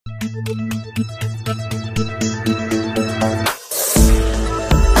All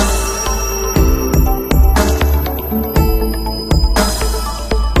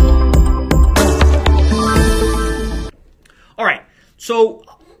right, so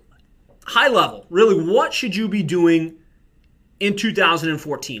high level, really, what should you be doing in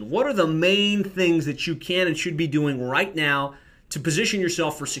 2014? What are the main things that you can and should be doing right now to position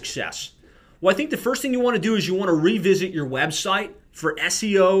yourself for success? Well, I think the first thing you want to do is you want to revisit your website for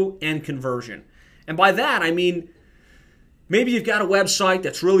SEO and conversion. And by that, I mean, maybe you've got a website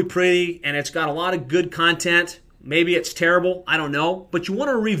that's really pretty and it's got a lot of good content. Maybe it's terrible, I don't know. But you want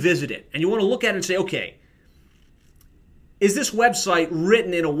to revisit it and you want to look at it and say, okay, is this website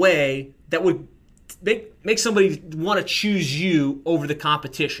written in a way that would make somebody want to choose you over the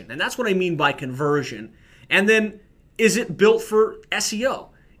competition? And that's what I mean by conversion. And then, is it built for SEO?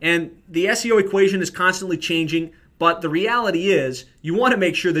 And the SEO equation is constantly changing, but the reality is you want to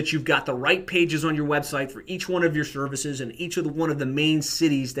make sure that you've got the right pages on your website for each one of your services and each of one of the main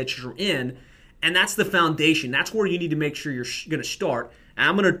cities that you're in. And that's the foundation. That's where you need to make sure you're going to start. And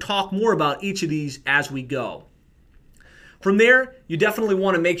I'm going to talk more about each of these as we go. From there, you definitely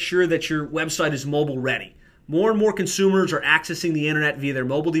want to make sure that your website is mobile ready. More and more consumers are accessing the internet via their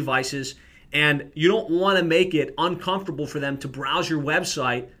mobile devices, and you don't want to make it uncomfortable for them to browse your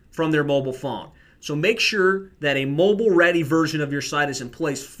website from their mobile phone. So make sure that a mobile-ready version of your site is in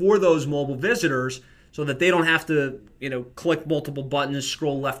place for those mobile visitors so that they don't have to, click multiple buttons,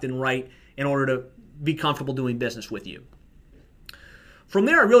 scroll left and right in order to be comfortable doing business with you. From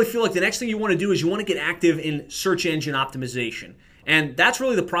there, I really feel like the next thing you want to do is you want to get active in search engine optimization. And that's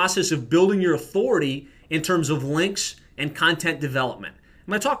really the process of building your authority in terms of links and content development. I'm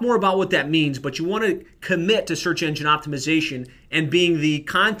going to talk more about what that means, but you want to commit to search engine optimization and being the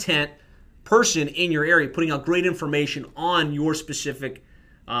content person in your area, putting out great information on your specific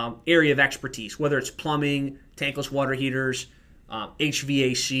area of expertise, whether it's plumbing, tankless water heaters,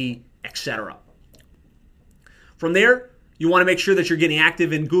 HVAC, etc. From there, you want to make sure that you're getting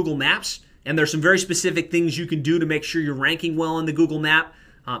active in Google Maps, and there's some very specific things you can do to make sure you're ranking well in the Google Map.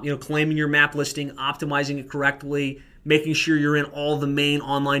 Claiming your map listing, optimizing it correctly, making sure you're in all the main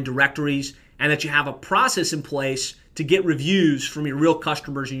online directories, and that you have a process in place to get reviews from your real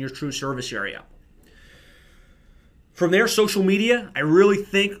customers in your true service area. From there, social media, I really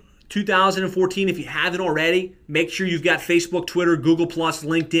think 2014, if you haven't already, make sure you've got Facebook, Twitter, Google+,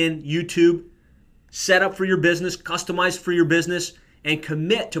 LinkedIn, YouTube, set up for your business, customized for your business, and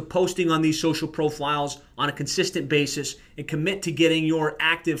commit to posting on these social profiles on a consistent basis, and commit to getting your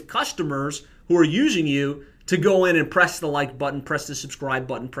active customers who are using you to go in and press the like button, press the subscribe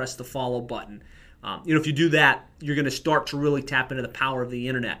button, press the follow button. If you do that, you're going to start to really tap into the power of the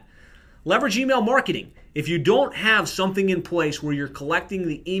internet. Leverage email marketing. If you don't have something in place where you're collecting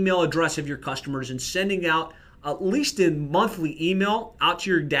the email address of your customers and sending out at least a monthly email out to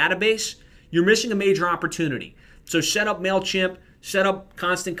your database, you're missing a major opportunity. So set up MailChimp, set up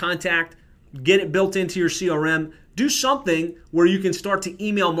Constant Contact, get it built into your CRM. Do something where you can start to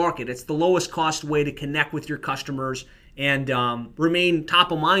email market. It's the lowest cost way to connect with your customers and remain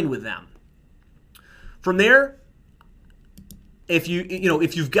top of mind with them. From there, if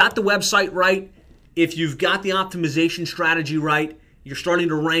you've got the website right, if you've got the optimization strategy right, you're starting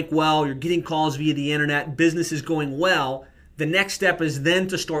to rank well, you're getting calls via the internet, business is going well, the next step is then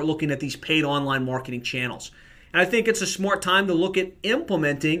to start looking at these paid online marketing channels. And I think it's a smart time to look at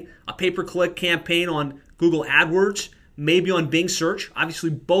implementing a pay-per-click campaign on Google AdWords, maybe on Bing Search. Obviously,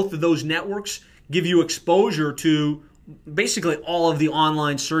 both of those networks give you exposure to basically all of the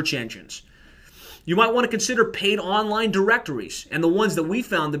online search engines. You might want to consider paid online directories. And the ones that we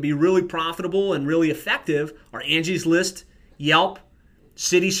found to be really profitable and really effective are Angie's List, Yelp,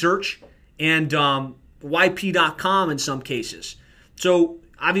 City Search, and YP.com in some cases. So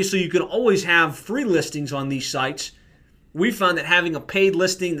obviously you can always have free listings on these sites. We found that having a paid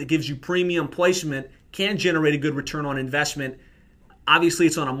listing that gives you premium placement can generate a good return on investment. Obviously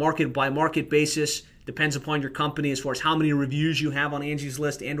it's on a market by market basis. Depends upon your company as far as how many reviews you have on Angie's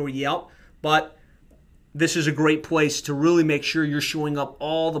List and or Yelp. But this is a great place to really make sure you're showing up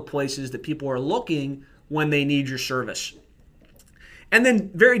all the places that people are looking when they need your service. And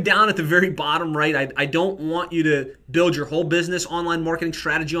then very down at the very bottom right, I don't want you to build your whole business online marketing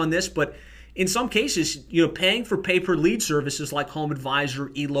strategy on this, but in some cases, paying for pay-per-lead services like Home Advisor,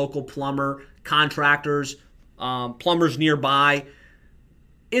 eLocal Plumber, contractors, plumbers nearby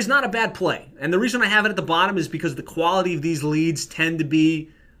is not a bad play. And the reason I have it at the bottom is because the quality of these leads tend to be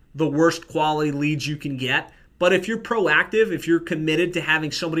the worst quality leads you can get. But if you're proactive, if you're committed to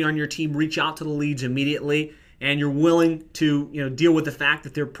having somebody on your team reach out to the leads immediately and you're willing to deal with the fact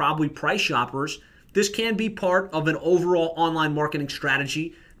that they're probably price shoppers, this can be part of an overall online marketing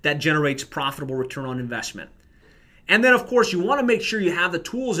strategy that generates profitable return on investment. And then, of course, you want to make sure you have the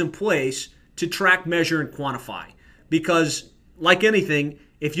tools in place to track, measure, and quantify. Because, like anything,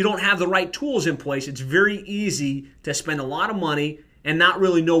 if you don't have the right tools in place, it's very easy to spend a lot of money and not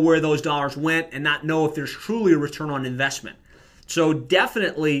really know where those dollars went and not know if there's truly a return on investment. So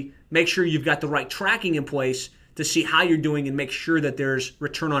definitely make sure you've got the right tracking in place to see how you're doing and make sure that there's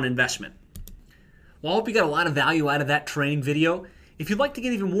return on investment. Well, I hope you got a lot of value out of that training video. If you'd like to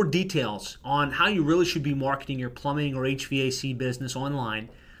get even more details on how you really should be marketing your plumbing or HVAC business online,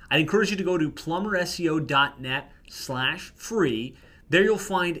 I'd encourage you to go to plumberseo.net/free. There you'll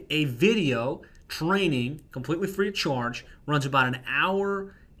find a video training, completely free of charge, runs about an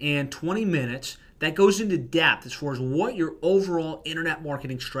hour and 20 minutes, that goes into depth as far as what your overall internet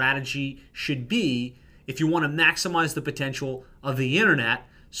marketing strategy should be if you want to maximize the potential of the internet,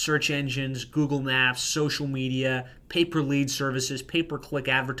 search engines, Google Maps, social media, pay-per-lead services, pay-per-click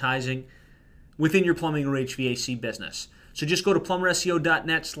advertising within your plumbing or HVAC business. So just go to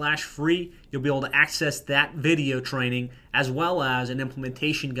plumberseo.net/free. You'll be able to access that video training as well as an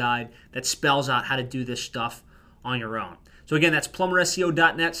implementation guide that spells out how to do this stuff on your own. So again, that's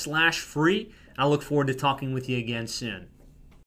plumberseo.net/free. I look forward to talking with you again soon.